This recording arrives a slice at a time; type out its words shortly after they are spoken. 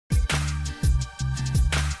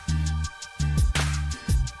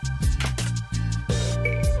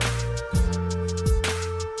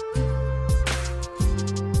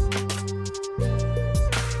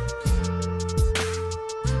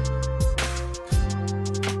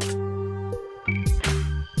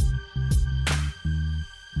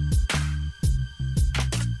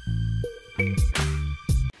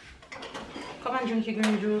drink your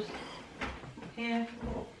green juice? Yeah.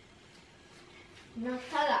 No,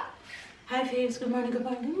 Sarah. Hi, Faves. Good morning, good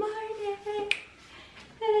morning, good morning.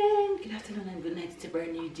 And good afternoon and good night. It's a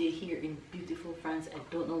brand new day here in beautiful France. I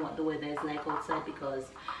don't know what the weather is like outside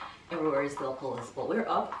because everywhere is still closed. But we're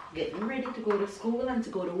up, getting ready to go to school and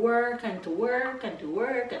to go to work and to work and to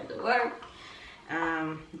work and to work.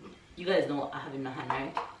 You guys know I have in my hand,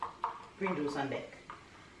 right? Green juice on deck.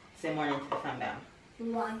 Say morning to the fam bam.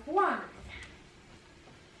 One.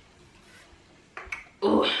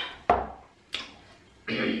 Oh.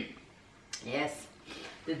 Yes,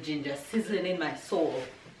 the ginger sizzling in my soul.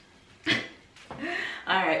 All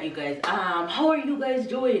right, you guys, how are you guys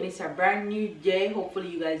doing? It's a brand new day. Hopefully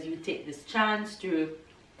you guys, you take this chance to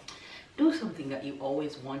do something that you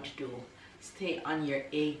always want to do. Stay on your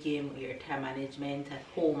A game, your time management at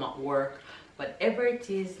home, at work, whatever it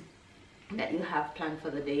is that you have planned for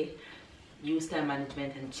the day. Use time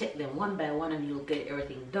management and check them one by one and you'll get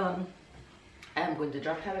everything done. I'm going to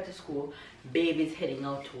drop Tyler to school. Baby's heading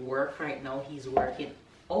out to work right now. He's working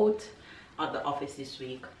out at the office this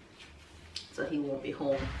week, so he won't be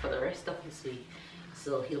home for the rest of this week.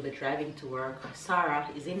 So he'll be driving to work. Sarah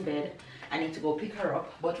is in bed. I need to go pick her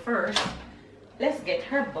up, but first let's get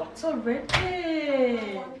her bottle ready.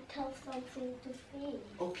 I want to tell something to Faith.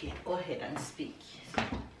 Okay, go ahead and speak.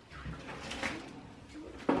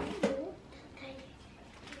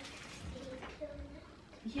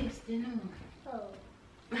 Yes, they know. Oh.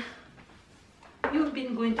 You've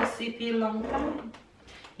been going to CP a long time.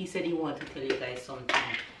 He said he wanted to tell you guys something.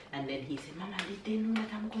 And then he said, Mama, did they know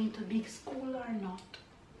that I'm going to big school or not?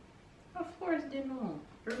 Of course they know.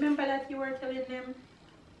 Remember that you were telling them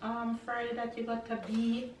Friday that you got a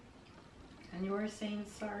B? And you were saying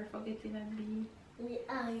sorry for getting a B?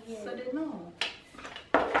 Yeah. So they know.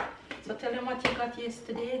 So tell them what you got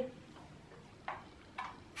yesterday.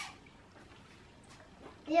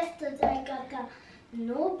 Yesterday I got a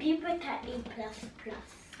no B but a A++.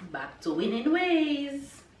 Back to winning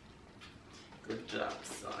ways. Good job,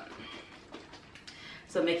 son.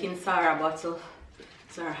 So making Sarah have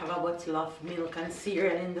a bottle of milk and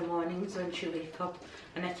cereal in the mornings when she wake up,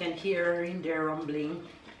 and I can hear her in there rumbling,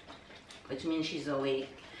 which means she's awake.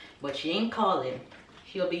 But she ain't calling.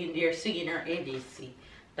 She'll be in there singing her ABC.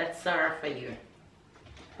 That's Sarah for you.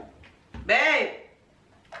 Babe!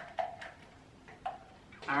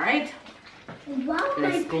 Alright. Wow,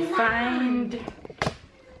 Let's go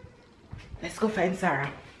find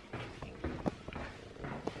Sarah.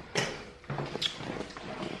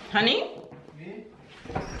 Honey?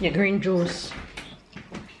 Your green juice.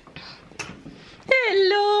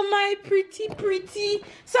 Hello, my pretty.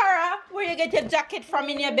 Sarah, where you get your jacket from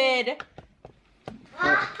in your bed?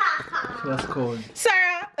 That's cold.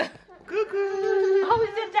 Sarah! Cuckoo! How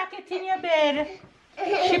is your jacket in your bed?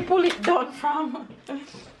 She pulled it down from.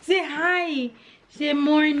 Say hi. Say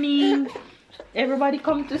morning. Everybody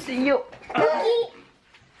come to see you.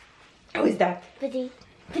 Who is that? Pretty.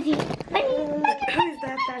 Who is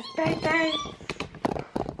that? That's Tai.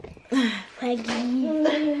 Peggy.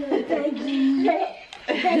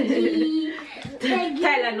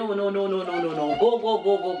 Tyler, no. Go.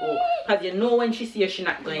 Because you know when she sees you, she's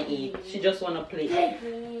not going to eat. She just want to play.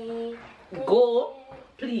 Go,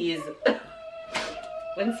 please.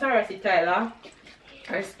 When Sarah see Tyler,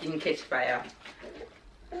 her skin catch fire.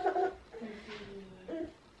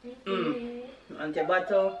 Want your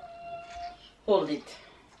bottle? Hold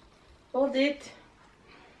it.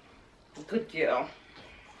 Good girl.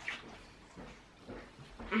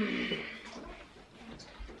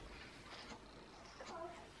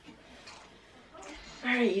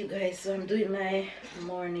 Alright, you guys, so I'm doing my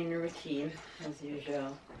morning routine as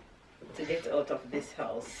usual to get out of this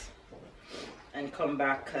house and come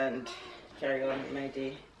back and carry on with my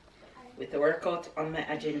day with the workout on my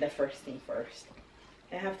agenda first thing first.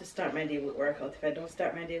 I have to start my day with workout. If I don't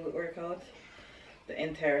start my day with workout, the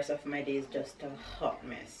entire rest of my day is just a hot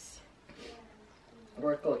mess.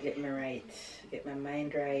 Workout get me right, get my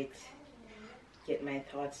mind right, get my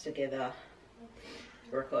thoughts together.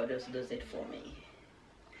 Workout just does it for me.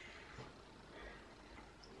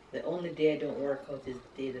 The only day I don't work out is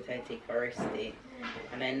the day that I take for rest day.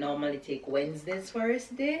 And I normally take Wednesdays for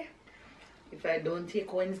rest day. If I don't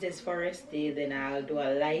take Wednesdays for rest day, then I'll do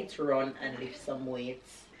a light run and lift some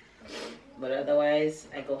weights. But otherwise,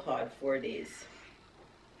 I go hard 4 days.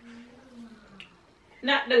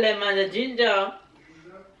 Not the lemon, the ginger.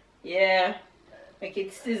 Yeah, make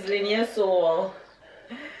it sizzle in your soul.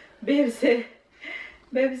 Babe said,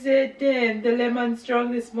 damn, the lemon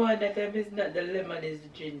strong this morning. That time is not the lemon, is the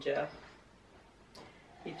ginger.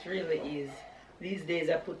 It really is. These days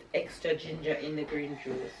I put extra ginger in the green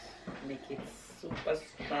juice. Make it super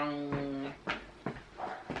strong.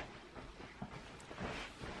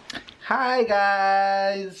 Hi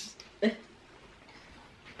guys.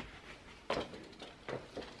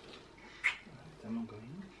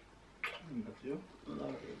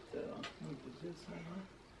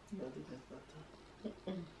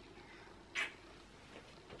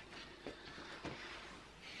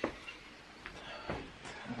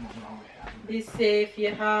 Be safe.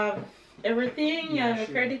 You have everything. You have a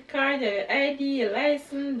credit card, your ID, your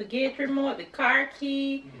license, the gate remote, the car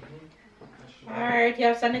key. Alright, you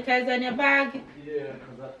have sanitizer in your bag? Yeah,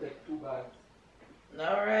 because I take 2 bags.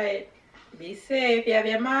 Alright. Be safe. You have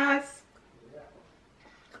your mask? Yeah.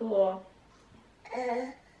 Cool.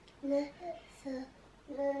 Bye,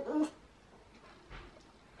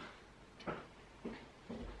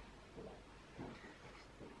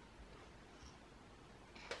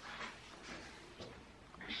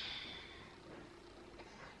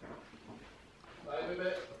 baby.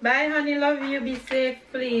 Bye, honey. Love you. Be safe,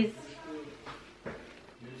 please.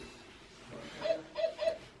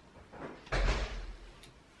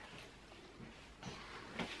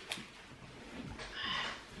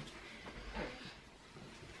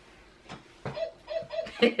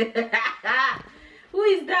 Who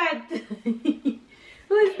is that?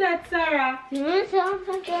 Who is that, Sarah?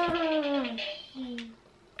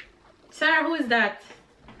 Sarah, who is that?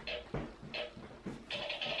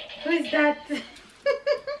 Who is that?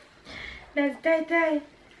 That's Tai Tai.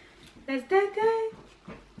 That's Tai Tai.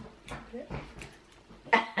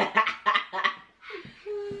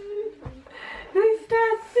 Who is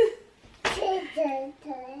that?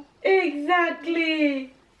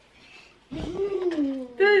 Exactly.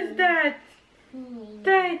 Who's that?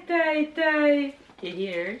 Tai Tai Tai. You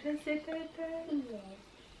hear her say Tai Tai?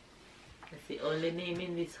 That's the only name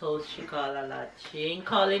in this house she call a lot. She ain't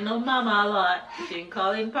calling no mama a lot. She ain't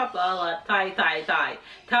calling papa a lot. Tai Tai Tai.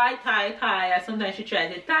 Tai Tai Tai. And sometimes she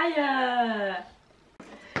tries to Taya.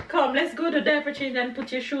 Come, let's go to diaper change and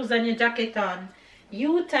put your shoes and your jacket on.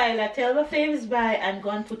 You, Tyler, tell the faves bye and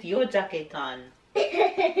go and put your jacket on.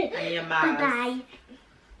 And your mask. Bye.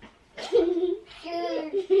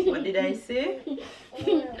 What did I say?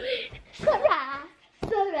 Sarah,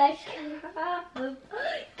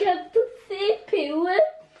 come to say away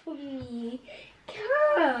for me.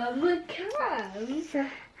 Come.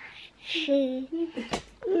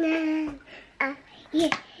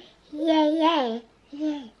 Yeah. Yeah.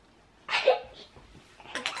 Yeah.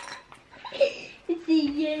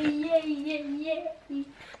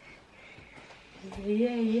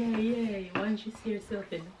 Why don't you see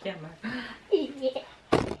yourself in the camera? Yeah.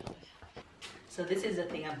 So this is the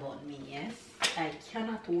thing about me, yes? I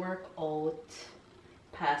cannot work out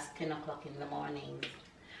past 10 o'clock in the morning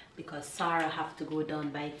because Sarah have to go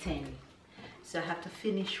down by 10. So I have to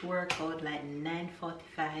finish workout like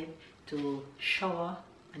 9:45 to shower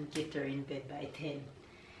and get her in bed by 10.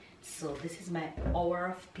 So this is my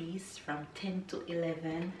hour of peace from 10 to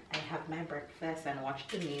 11. I have my breakfast and watch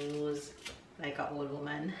the news like an old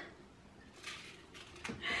woman.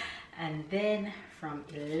 And then from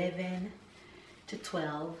 11 to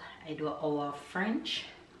 12 I do an hour of French,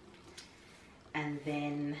 and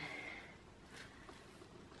then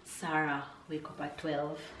Sarah wake up at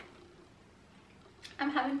 12.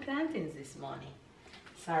 I'm having plantains this morning.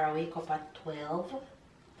 Sarah wake up at 12.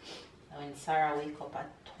 When Sarah wake up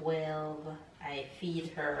at 12 I feed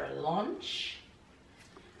her lunch,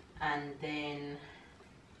 and then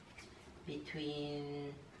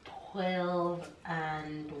between 12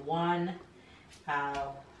 and 1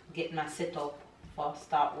 I'll get my setup for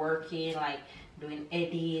start working, like doing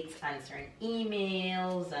edits, answering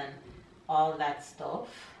emails and all that stuff,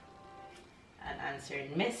 and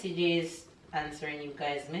answering messages, answering you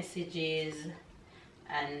guys messages.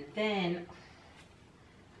 And then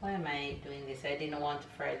why am I doing this? I didn't want to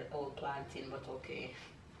fry the whole plantain, but okay.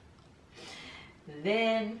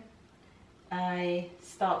 Then I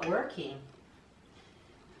start working.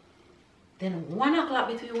 Then 1 o'clock,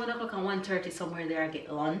 between 1 o'clock and 1:30, somewhere there I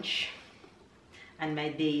get lunch. And my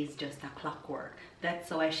day is just a clockwork. That's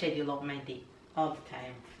how I schedule out my day all the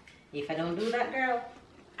time. If I don't do that, girl,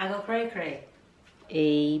 I go cray.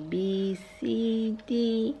 A, B, C,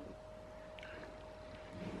 D.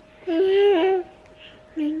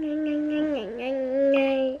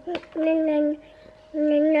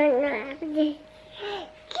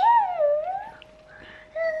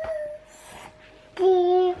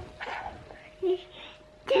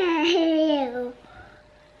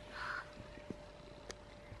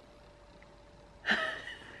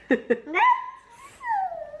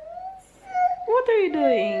 What are you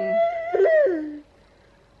doing?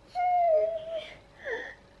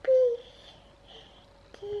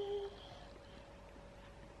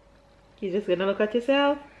 You're just gonna look at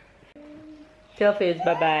yourself? Tell Faith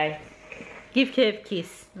bye-bye. Give Kev a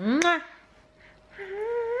kiss. Mwah.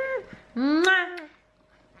 Mwah.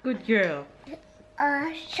 Good girl.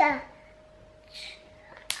 Asha.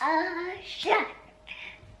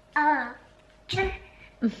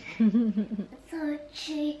 So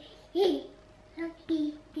she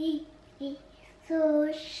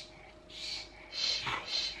so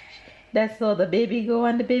That's how the baby go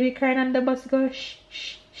and the baby crying and the bus go shh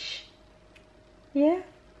shh shh. Yeah?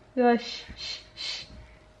 Go shh shh shh.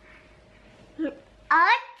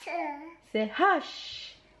 Say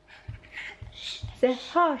hush. Say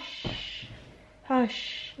hush.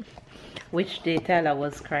 Hush. Which day Tyler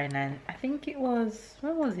was crying, and I think it was,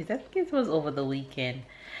 when was it? I think it was over the weekend.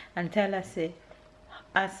 And Tyler said,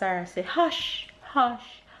 Sarah said, hush,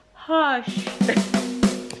 hush, hush.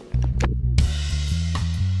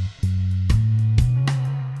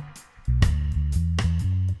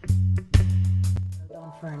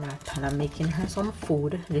 Down for a nap, and I'm making her some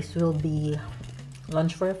food. This will be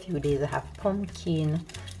lunch for a few days. I have pumpkin,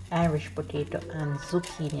 Irish potato, and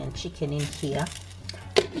zucchini and chicken in here.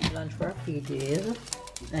 Lunch for a few days,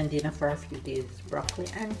 and dinner for a few days, broccoli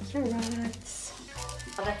and carrots.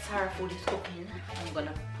 Now that Sarah food is cooking, I'm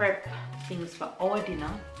gonna prep things for our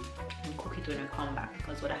dinner and cook it when I come back,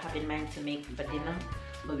 because what I have in mind to make for dinner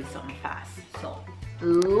will be something fast. So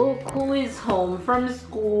look who is home from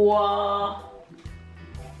school.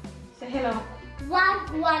 Say hello.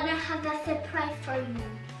 Wanna have a surprise for you.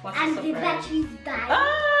 What's and the the surprise? battery's dying.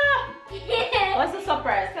 Ah! What's the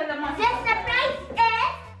surprise? Tell them what's The surprise is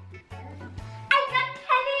I got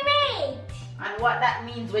 10 images. and what that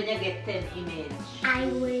means when you get 10 image. I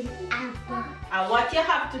win apple. And what you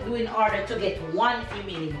have to do in order to get one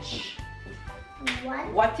image.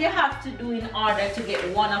 One. What you have to do in order to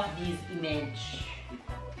get one of these image.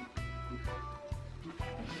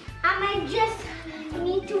 I just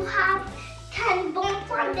need to have 10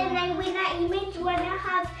 bombs and then I win an image when I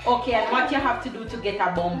have. Okay, and what you have to do to get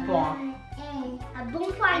a bonbon? A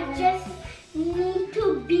bonfire just need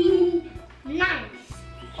to be nice.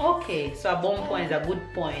 Okay, so a bonbon is a good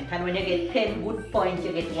point, and when you get 10 good points,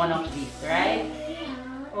 you get one of these, right?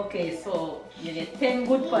 Okay, so you get 10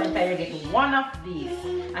 good points and you get one of these.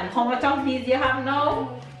 And how much of these you have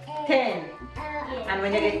now? 10. And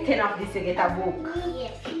when you get 10 of this, you get a book.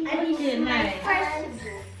 Yes. Okay, nice. First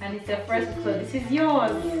book. And it's the first book, so this is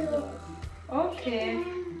yours. Okay.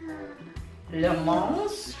 Le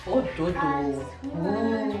Mans au dodo.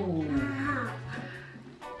 Ooh.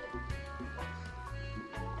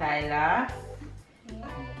 Tyler,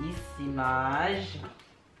 this image,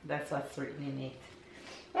 that's what's written in it.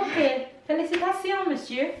 Okay, félicitations,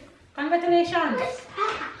 monsieur. Congratulations.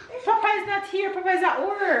 Papa is not here, Papa is at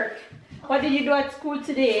work. What did you do at school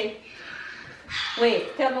today?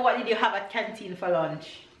 Wait, tell me, what did you have at canteen for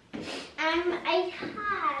lunch? I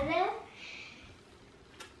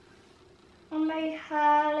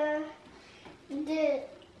had the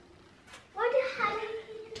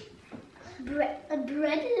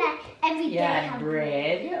bread like every day. I Yeah, have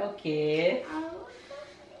bread, okay.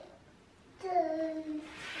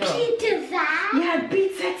 Pizza. You had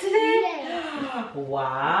pizza today? Yes.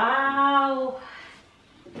 Wow.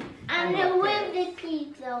 And with the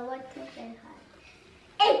pizza, what did I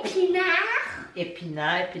have?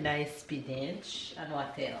 Épinard is spinach. And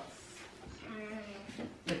what else?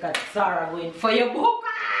 Look at Sarah going for your book.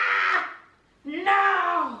 Ah!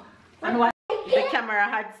 No! And what? The camera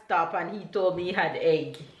had stopped and he told me he had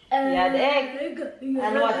egg. He had egg.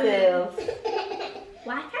 And what else?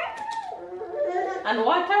 Water? And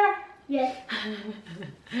water? Yes.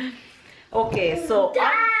 Okay, so...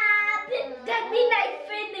 Dab! That means I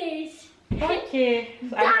finished. Okay.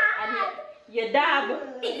 Dab! You dab?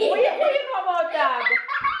 What you know about dab?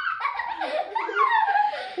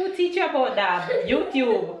 Who teach you about dab?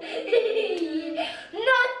 YouTube.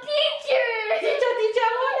 No teacher. Teacher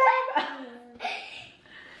about dab?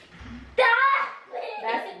 Dab.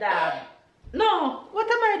 That's dab. No, what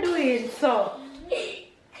am I doing? So,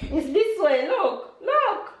 it's this way. Look,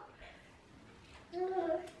 look.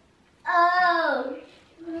 Oh.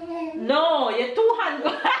 No, your two hands go.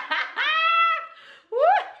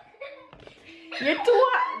 Your two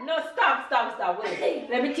hands. No, stop. Wait.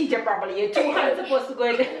 Let me teach you properly. Your two hands supposed to go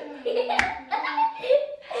in.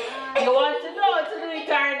 You want to know how to do it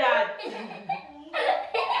or not?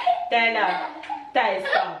 Tyler,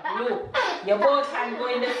 stop. Look. Your both hands go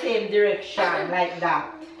in the same direction, like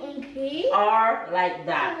that. Okay. Or like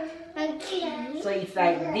that. Okay. So it's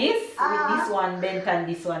like this, with this one bent and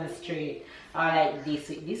this one straight. Or like this,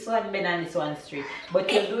 with this one bent and this one straight.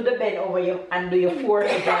 But you do the bend over your and do your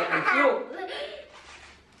forehead like this. Look.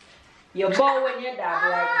 You bow when you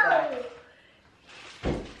dab like that.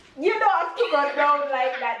 You don't have to go down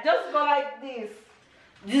like that. Just go like this.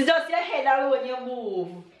 This is just your head alone you move.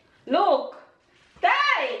 Look.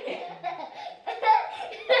 Tight.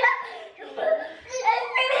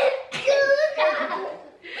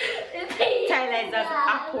 Tyler is as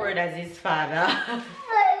awkward as his father.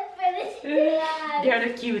 They're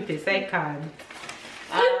the cutest. I can't.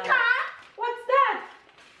 What's that?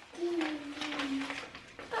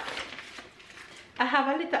 I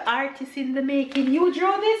have a little artist in the making. You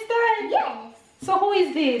draw this time? Yes. So who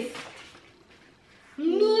is this?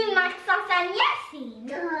 Me, Maxence, and Yasin.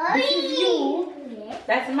 This is you? Yes.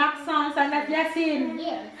 That's Maxence and that's Yasin.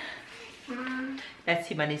 Yes. That's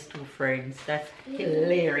him and his two friends. That's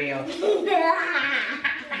hilarious.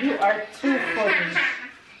 You are too funny.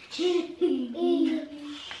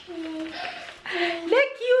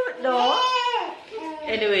 They're cute though.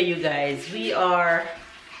 Anyway, you guys, we are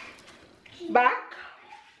back.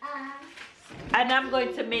 And I'm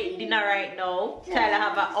going to make dinner right now. Tyler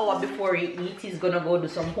have an hour before he eats. He's gonna go do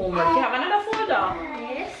some homework. You have another folder?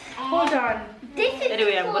 Yes. Hold on. This is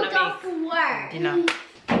Anyway, I'm gonna make work. dinner.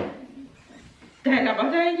 Tyler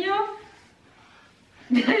behind you?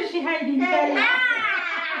 She hiding Tyler.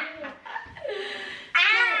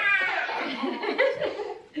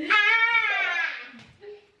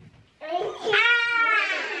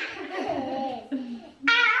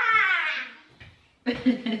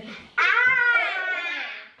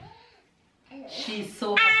 She's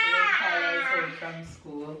so happy when Tyler is home from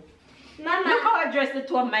school. Mama. Look how I dressed the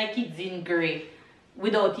two of my kids in grey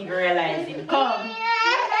without even realizing. Come.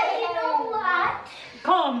 You know what?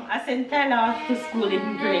 Come. I sent Tyler off to school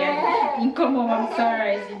in grey. And you come home, I'm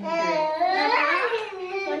sorry, is in grey.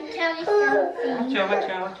 Watch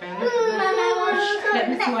out. Let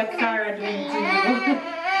me see what Sarah doing to you.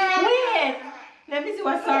 Wait. Let me see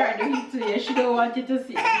what Sarah doing to you. She don't want you to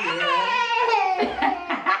see you.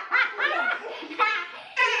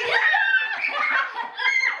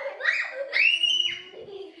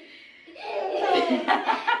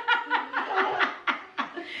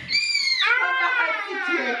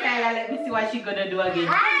 Let me see what she's gonna do again.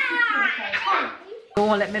 You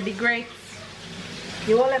won't let me be great.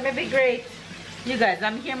 You won't let me be great. You guys,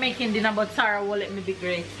 I'm here making dinner, but Sarah won't let me be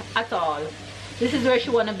great at all. This is where she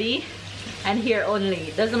wanna be, and here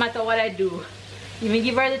only. Doesn't matter what I do. Even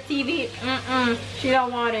give her the TV, she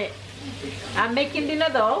don't want it. I'm making dinner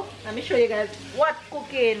though. Let me show you guys what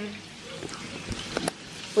cooking.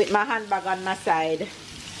 With my handbag on my side.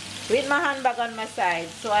 So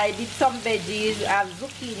I did some veggies. I have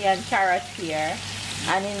zucchini and carrots here,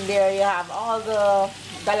 and in there you have all the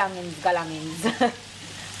galangins.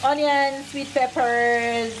 Onions, sweet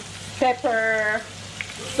peppers, pepper,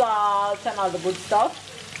 salt, and all the good stuff.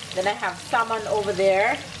 Then I have salmon over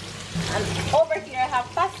there, and over here I have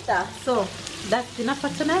pasta. So that's dinner for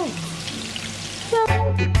tonight.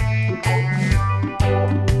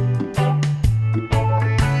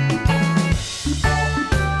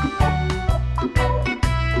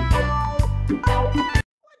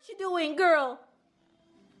 Doing, girl?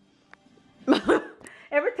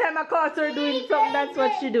 Every time I caught her doing something, that's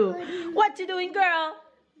what she do. What you doing, girl?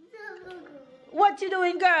 What you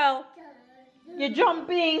doing, girl? You're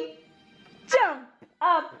jumping. Jump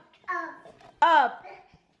up, up.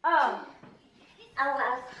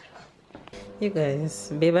 You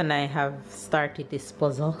guys, Babe and I have started this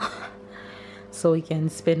puzzle so we can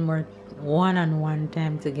spend more one-on-one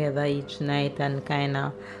time together each night and kind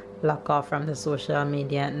of lock off from the social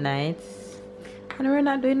media at night. And we're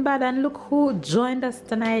not doing bad. And look who joined us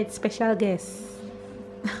tonight, special guest.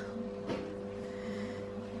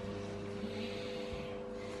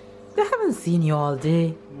 I haven't seen you all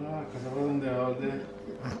day. No, because I wasn't there all day.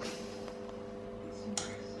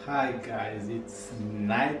 Hi guys, it's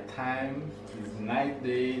night time, it's night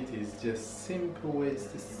date, it's just simple ways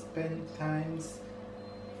to spend times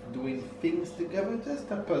doing things together,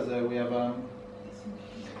 just a puzzle. We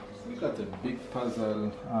got a big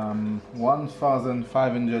puzzle,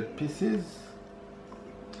 1,500 pieces.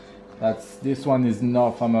 This one is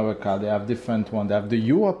North America. They have different one. They have the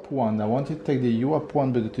Europe one. I wanted to take the Europe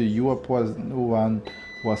one, but the Europe one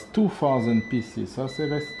was 2,000 pieces. So I said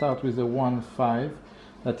let's start with the 1,500.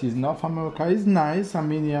 That is North America. It's nice. I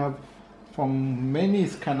mean, you have from many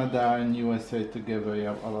is Canada and USA together. You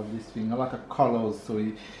have all of these things, a lot of colors. So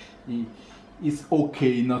it's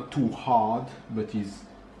okay, not too hard, but it's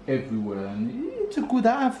everywhere, and it's a good.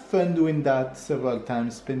 I have fun doing that several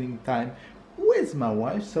times, spending time with my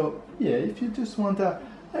wife. So yeah, if you just want a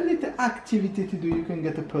little activity to do, you can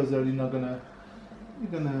get a puzzle. You're gonna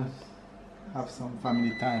have some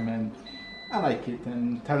family time and I like it,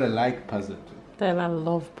 and Tyler like puzzle too. Tyler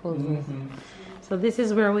love puzzle. So this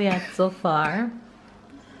is where we are so far.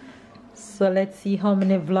 So let's see how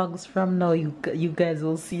many vlogs from now you guys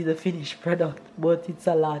will see the finished product. But it's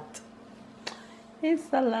a lot.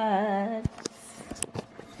 It's a lot.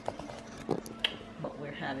 But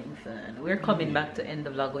we're having fun. We're coming back to end the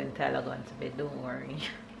vlog when Tyler going to bed. Don't worry.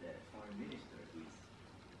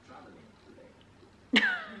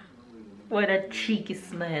 What a cheeky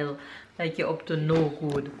smile. Like you're up to no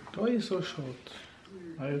good. Why are you so short?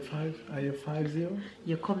 Are you 5'0"?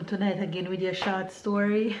 You come tonight again with your short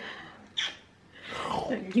story.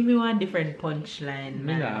 Give me one different punchline,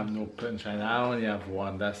 man. I have no punchline. I only have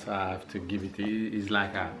one. That's why I have to give it. It's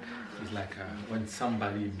like when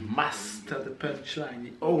somebody master the punchline,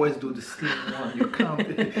 you always do the same one. You can't.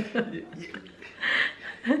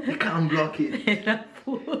 You can't block it.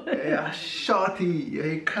 Yeah, shorty,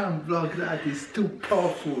 you can't block that. It's too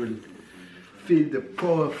powerful. Feel the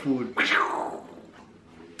powerful.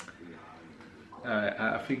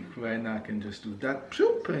 I think right now I can just do that,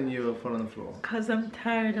 and you fall on the floor. Cause I'm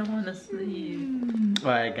tired, I wanna sleep.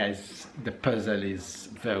 Alright guys, the puzzle is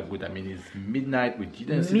very good. I mean, it's midnight, we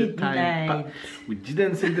didn't see the time. We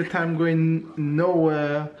didn't see the time going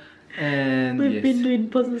nowhere. And we've been doing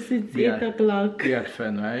puzzles since 8 o'clock. We had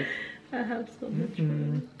fun, right? I have so much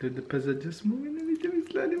fun. Did the puzzle just moving a little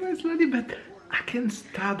bit slowly, but I can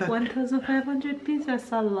start at 1,500 pieces,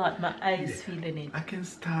 that's a lot. My eyes feeling it. I can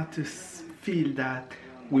start to feel that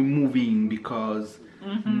we're moving because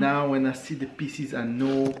now when I see the pieces, I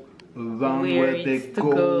know around where they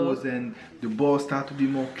goes, and the ball start to be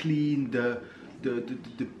more clean. The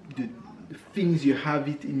things you have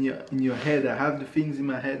it in your head. I have the things in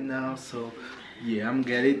my head now, so yeah, I'm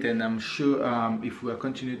getting it, and I'm sure if we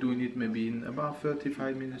continue doing it, maybe in about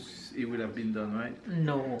 35 minutes it would have been done, right?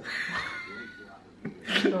 No.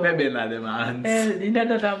 Maybe another month. In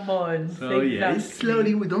another month. So exactly. Yeah, it's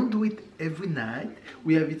slowly. We don't do it every night.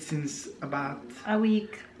 We have it since about a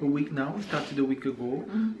week. A week now. We started a week ago.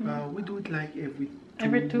 We do it like every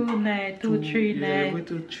 2 nights, 2, 3 nights. Every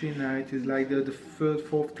 2, 3 nights. It's like the third,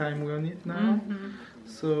 fourth time we're on it now.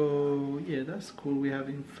 So yeah, that's cool. We're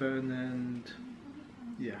having fun, and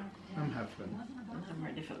yeah, I'm having fun. I'm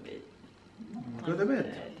ready for bed. Go to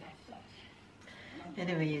bed.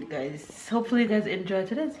 Anyway, you guys, hopefully you guys enjoyed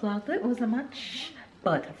today's vlog. It wasn't much,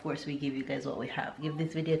 but of course we give you guys what we have. Give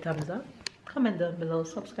this video a thumbs up, comment down below,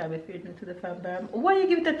 subscribe if you're new to the family. Why you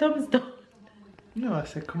give it a thumbs down? No, I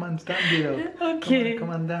said comment down below. Okay.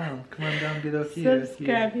 Come on down below here.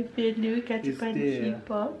 Subscribe if you're new, catch up and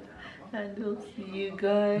keep up. And we'll see you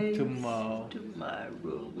guys tomorrow.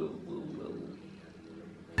 Tomorrow.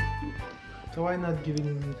 So why not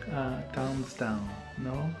giving thumbs down?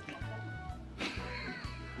 No?